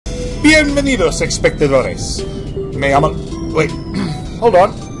Bienvenidos, espectadores. Wait, hold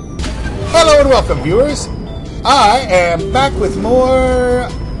on. Hello and welcome, viewers. I am back with more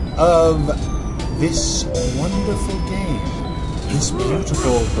of this wonderful game. This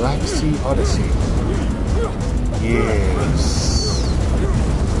beautiful BlackSea Odyssey. Yes.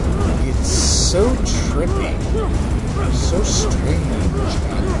 It's so trippy. So strange.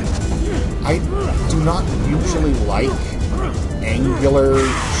 I do not usually like angular,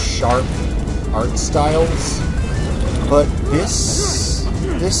 sharp art styles, but this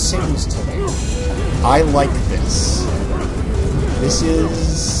sings to me. I like this. This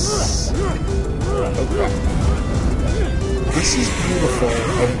is... oh crap. This is beautiful,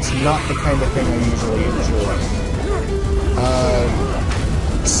 and it's not the kind of thing I usually enjoy.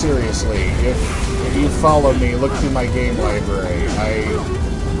 Seriously, if you follow me, look through my game library. I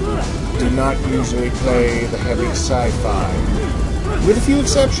do not usually play the heavy sci-fi. With a few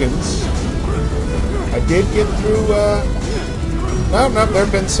exceptions. I did get through, no, there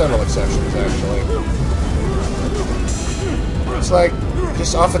have been several exceptions, actually. It's like,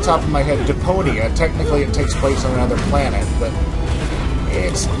 just off the top of my head, Deponia. Technically it takes place on another planet, but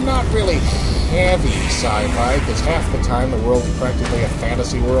it's not really heavy sci-fi, because half the time the world's practically a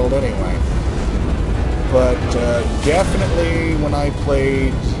fantasy world anyway. But definitely when I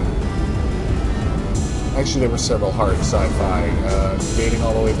played... actually, there were several hard sci-fi, dating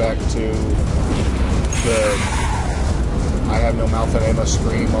all the way back to the I Have No Mouth and Emma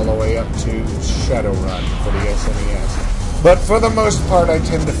Scream, all the way up to Shadowrun for the SNES. But for the most part, I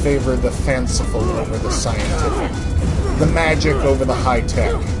tend to favor the fanciful over the scientific, the magic over the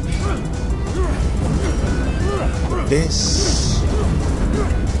high-tech. This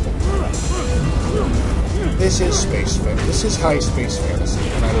is space fantasy. This is high space fantasy,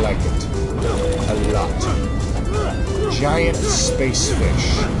 and I like it. A lot. Giant space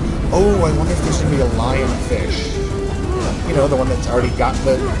fish. Oh, I wonder if there's going to be a lionfish. You know, the one that's already got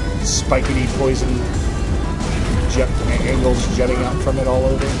the spikety poison angles jutting out from it all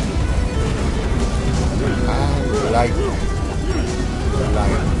over. I like the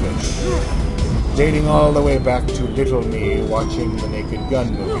lionfish. Dating all the way back to little me watching the Naked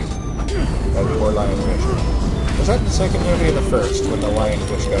Gun movie. That poor lionfish. Was that the second movie or the first when the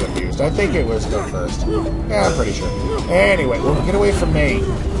lionfish got abused? I think it was the first. Yeah, I'm pretty sure. Anyway, well, get away from me,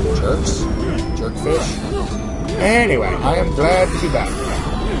 jerks. Jerkfish. Anyway, I am glad to be back. I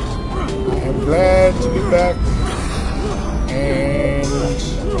am glad to be back. And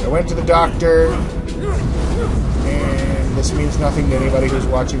I went to the doctor. And this means nothing to anybody who's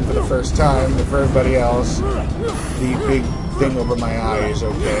watching for the first time, but for everybody else, the big thing over my eye is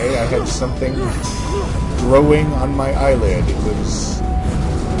okay. I had something growing on my eyelid. It was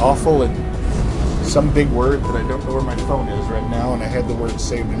awful, and some big word that I don't know where my phone is right now, and I had the word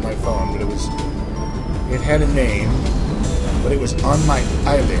saved in my phone, but it had a name, but it was on my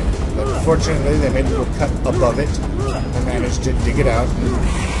eyelid. But unfortunately, they made a little cut above it. I managed to dig it out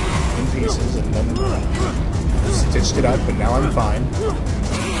in pieces and then stitched it up, and now I'm fine.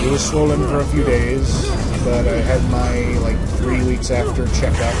 It was swollen for a few days, but I had my, 3 weeks after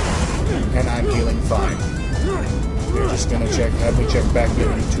checkup, and I'm healing fine. They're just going to have me check back in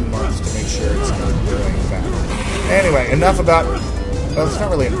 2 months to make sure it's not growing back. Anyway, enough about... well, it's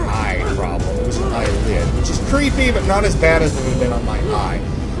not really an eye problem. It was an eyelid, which is creepy, but not as bad as it would have been on my eye.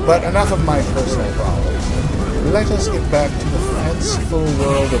 But enough of my personal problems. Let us get back to the fanciful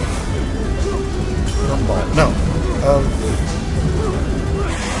world of... of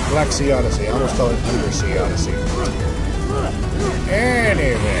BlackSea Odyssey. I almost called it Undersea Odyssey.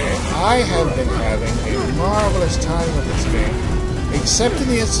 Anyway, I have been having a marvelous time with this game, except in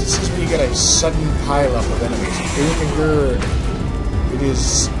the instances when you get a sudden pileup of enemies. Oh my god. It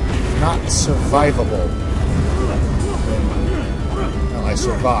is not survivable. Well, I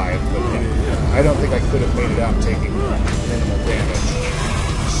survived, but I don't think I could have made it out taking minimal damage.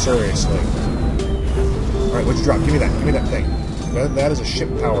 Seriously. Alright, what'd you drop? Give me that thing. That is a ship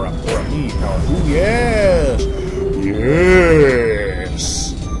power-up, or a me power-up. Ooh, yes!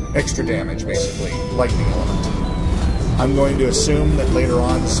 Yes! Extra damage, basically. Lightning element. I'm going to assume that later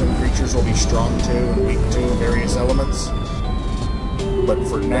on some creatures will be strong to and weak to various elements. But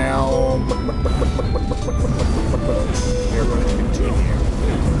for now, we are going to continue.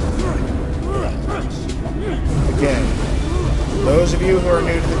 Again, those of you who are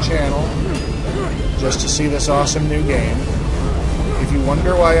new to the channel, just to see this awesome new game, if you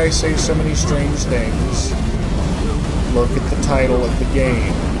wonder why I say so many strange things, look at the title of the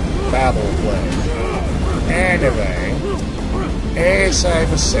game, Babbleplay. Anyway, as I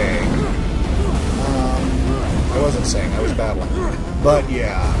was saying, I wasn't saying, I was babbling. But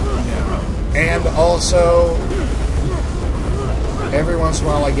yeah, And also, every once in a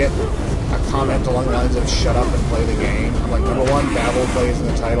while I get a comment along the lines of shut up and play the game. I'm like, number one, Babbleplay is in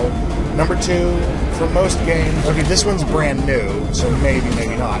the title. Number two, for most games, okay, this one's brand new, so maybe,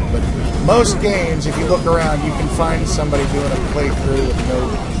 maybe not, but most games, if you look around, you can find somebody doing a playthrough with no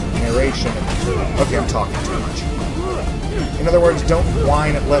narration. Okay, I'm talking too much. In other words, don't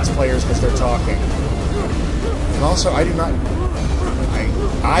whine at Let's Players because they're talking. And also, I do not...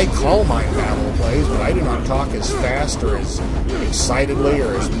 I call mine Babbleplays, but I do not talk as fast or as excitedly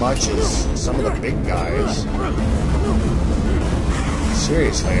or as much as some of the big guys.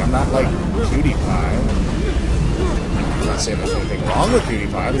 Seriously, I'm not like PewDiePie. I'm not saying there's anything wrong with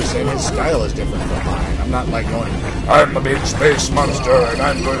PewDiePie, I'm just saying his style is different from mine. I'm not like going, I'm a big space monster and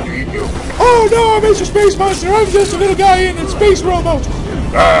I'm going to eat you. Oh no, I'm just a space monster, I'm just a little guy in a space robot.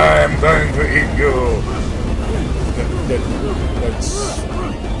 I'm going to eat you.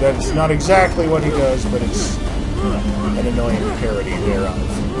 That's not exactly what he does, but it's an annoying parody thereof.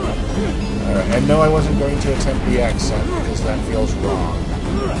 And no, I wasn't going to attempt the accent, because that feels wrong.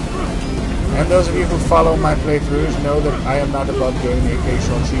 And those of you who follow my playthroughs know that I am not above doing the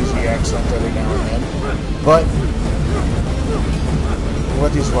occasional cheesy accent every now and then. But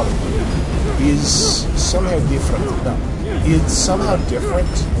what is wrong is somehow different. No, it's somehow different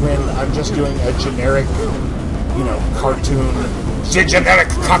when I'm just doing a generic, you know, cartoon, generic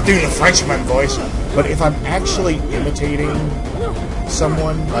cartoon Frenchman voice. But if I'm actually imitating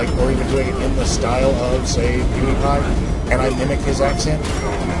someone, like, or even doing it in the style of, say, PewDiePie, and I mimic his accent,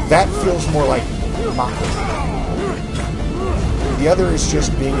 that feels more like mockery. The other is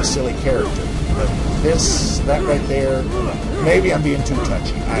just being a silly character. But this, that right there, maybe I'm being too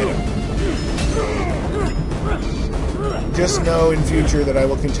touchy. I don't know. Just know in future that I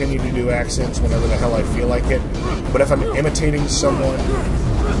will continue to do accents whenever the hell I feel like it. But if I'm imitating someone,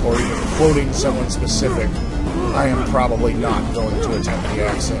 or even quoting someone specific, I am probably not going to attempt the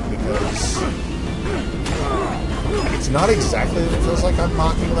accent, because it's not exactly that it feels like I'm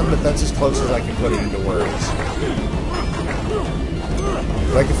mocking them, but that's as close as I can put it into words.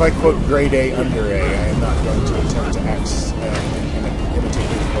 Like if I quote grade A under A, I am not going to attempt to imitate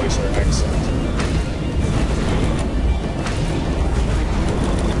his voice or accent.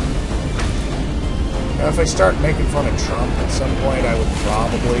 Now, if I start making fun of Trump at some point, I would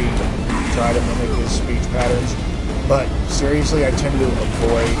probably try to mimic his speech patterns. But seriously, I tend to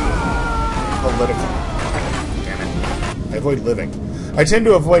avoid political... Damn it. I avoid living. I tend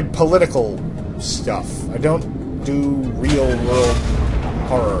to avoid political stuff. I don't do real-world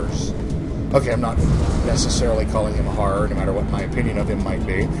horrors. Okay, I'm not necessarily calling him a horror, no matter what my opinion of him might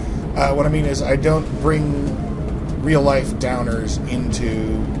be. What I mean is, I don't bring real-life downers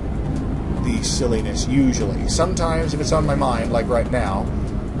into the silliness, usually. Sometimes, if it's on my mind, like right now,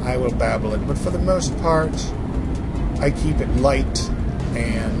 I will babble it, but for the most part, I keep it light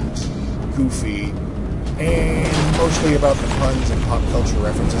and goofy, and mostly about the puns and pop culture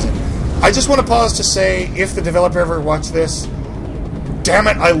references. And I just want to pause to say, if the developer ever watched this, damn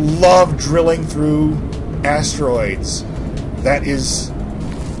it, I love drilling through asteroids. That is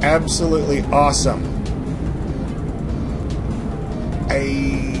absolutely awesome.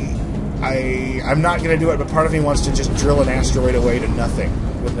 I'm not going to do it, but part of me wants to just drill an asteroid away to nothing,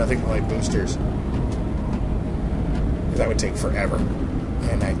 with nothing but my boosters. That would take forever.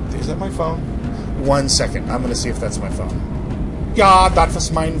 And is that my phone? 1 second. I'm going to see if that's my phone. Yeah, that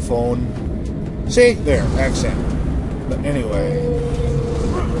was my phone. See? There. Accent. But anyway.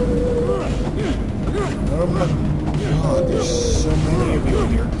 Oh my god, there's so many of you,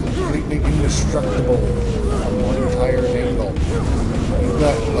 and you're completely indestructible from one entire angle. You've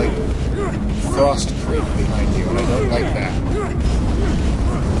got, like, frost creep behind you, and I don't like that.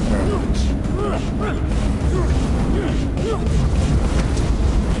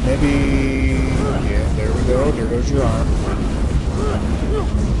 Maybe... yeah, there we go. There goes your arm.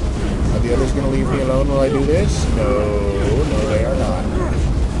 Are the others going to leave me alone while I do this? No, they are not.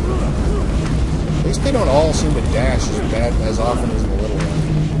 At least they don't all seem to dash as often as the little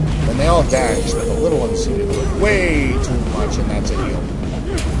one. And they all dash, but the little ones seem to do it way too much, and that's a heal.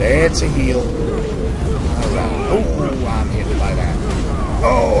 That's a heal. Alright. Oh, I'm hit by that.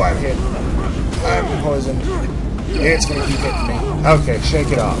 Oh, I'm hit. I'm poisoned. It's going to keep hitting me. Okay,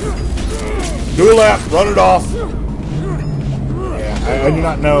 shake it off. Do a lap, run it off. Yeah, I do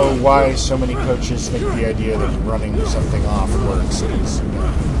not know why so many coaches think the idea that running something off works. It's,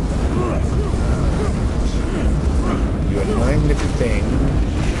 you annoying little thing.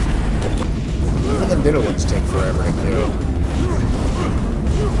 Even the little ones take forever to do.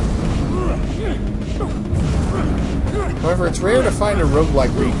 However, it's rare to find a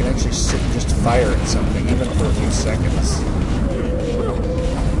roguelike where you can actually sit and just fire at something, even for a few seconds.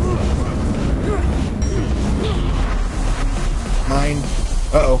 Mine.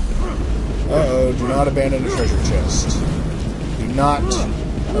 Uh-oh. Uh-oh, do not abandon a treasure chest. Do not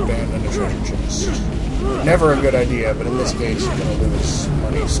abandon a treasure chest. Never a good idea, but in this case, you're going to lose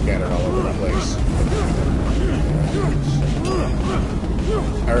money scattered all over the place.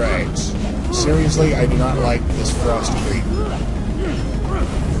 Alright. Seriously, I do not like this frost creep.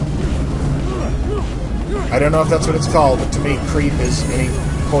 I don't know if that's what it's called, but to me, creep is any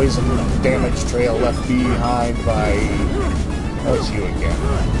poison damage trail left behind by... Oh, it's you again.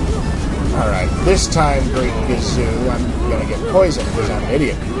 Alright, this time, Great Gazoo, I'm gonna get poisoned because I'm an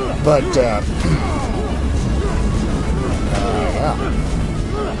idiot. But, yeah.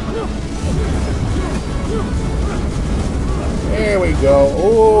 There we go.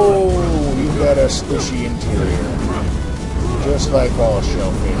 Oh, you've got a squishy interior. Just like all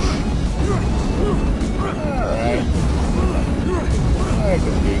shellfish. Alright. I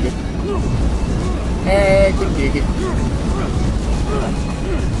can dig it. I can dig it.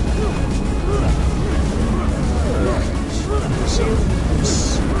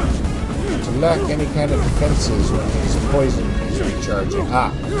 Seems to lack any kind of defenses when his poison is recharging.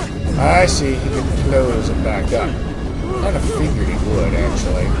 Ah, I see. He can close it back up. Kind of figured he would,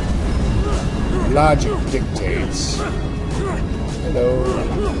 actually. Logic dictates. Hello.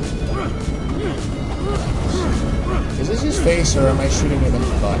 Is this his face, or am I shooting him in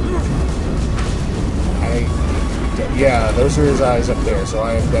the butt? Yeah, those are his eyes up there, so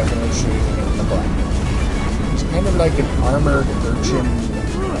I am definitely shooting him in the butt. He's kind of like an armored urchin,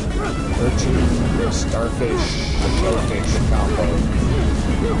 starfish, shellfish combo.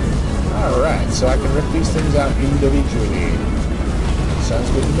 Alright, so I can rip these things out individually. Sounds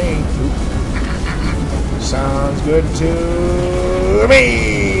good to me. Sounds good to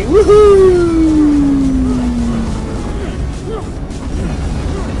me! Woohoo!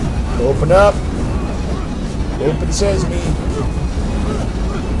 Open up. Open sesame. I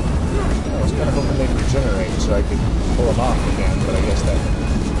was kind of hoping they'd regenerate so I could pull them off again, but I guess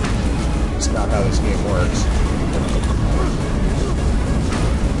that's not how this game works.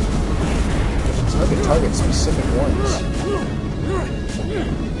 It's hard to target specific ones.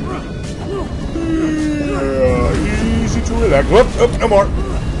 Easy to relax. Whoop, whoop, no more.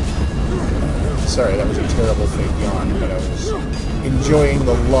 Sorry, that was a terrible fake yawn, but I was enjoying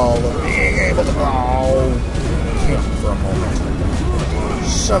the lull of being able to... Oh, camp for a moment.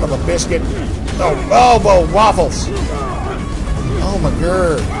 Son of a biscuit. Oh, waffles. Oh, my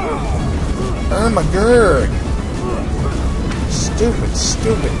gourd. Oh, my gourd. Stupid,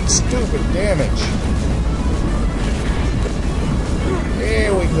 stupid, stupid damage.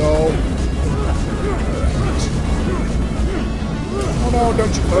 There we go. Alright. Oh, no,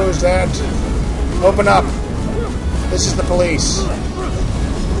 don't you close that. Open up. This is the police. I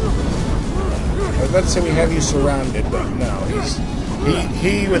was about to say we have you surrounded, but no.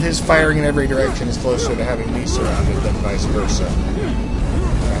 He with his firing in every direction is closer to having me surrounded than vice versa.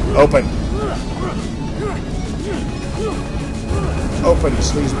 Right, open. Open,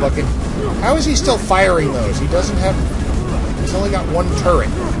 sleaze bucket. How is he still firing those? He doesn't have... He's only got one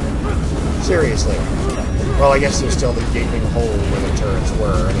turret. Seriously. Well, I guess there's still the gaping hole where the turrets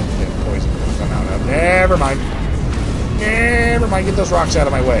were, and the poison will come out of. Never mind. Never mind. Get those rocks out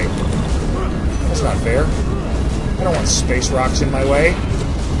of my way. That's not fair. I don't want space rocks in my way.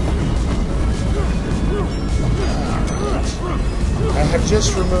 I have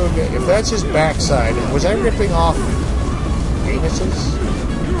just removed it. If that's his backside, was I ripping off anuses?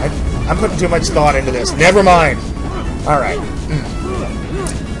 I'm putting too much thought into this. Never mind. Alright.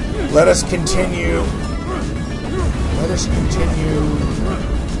 Let us continue. Let us continue.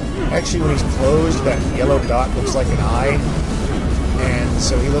 Actually, when he's closed, that yellow dot looks like an eye. And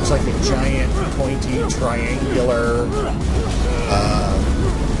so he looks like a giant, pointy, triangular...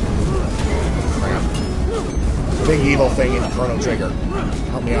 crap. Big evil thing in Chrono Trigger.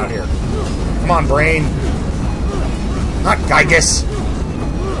 Help me out here. Come on, brain. Not Gygus.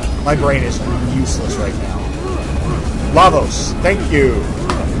 My brain is useless right now. Lavos. Thank you.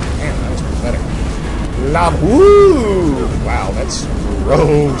 Man, that was pathetic. Ooh! Wow, that's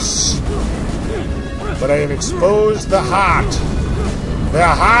gross. But I have exposed the heart. The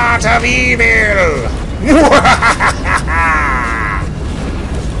heart of evil!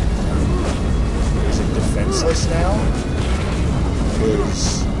 Is it defenseless now?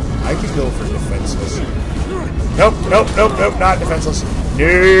 Because I could go for defenseless. Nope, nope, nope, nope, not defenseless.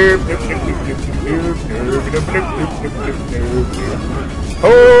 Nope, nope, nope, nope, nope, nope, nope, nope, nope, nope, nope, nope, nope.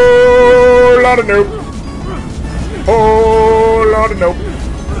 Whole lot of nope. Oh, Lord, nope.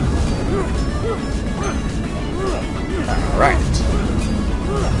 Alright.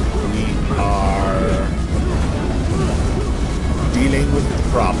 We are dealing with the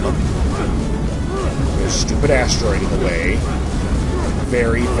problem. There's a stupid asteroid in the way.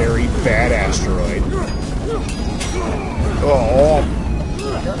 Very, very bad asteroid. Oh.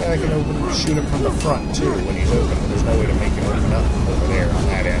 Apparently I can shoot him from the front, too, when he's open. But there's no way to make him open up over there on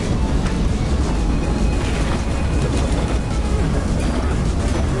that end.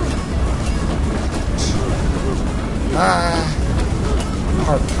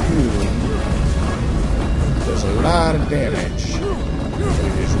 Harpoon does a lot of damage.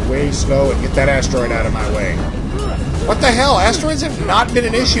 It is way slow, and get that asteroid out of my way. What the hell? Asteroids have not been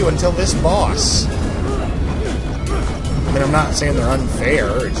an issue until this boss. I mean, I'm not saying they're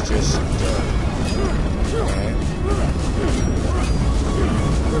unfair, it's just...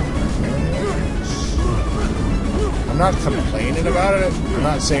 I'm not complaining about it. I'm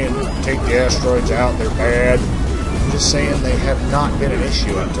not saying take the asteroids out, they're bad. I'm just saying they have not been an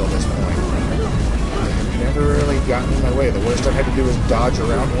issue until this point. They have never really gotten in my way. The worst I've had to do is dodge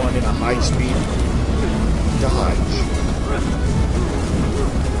around one in a high-speed dodge.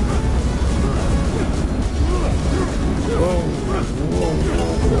 Whoa, whoa,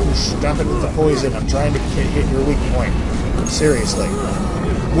 whoa. Stop it with the poison. I'm trying to hit your weak point. Seriously.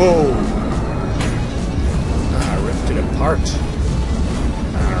 Whoa. I ripped it apart.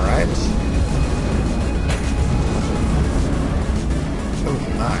 Alright. Oh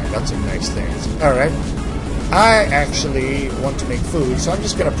my, that's some nice things. Alright. I actually want to make food, so I'm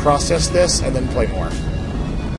just going to process this and then play more.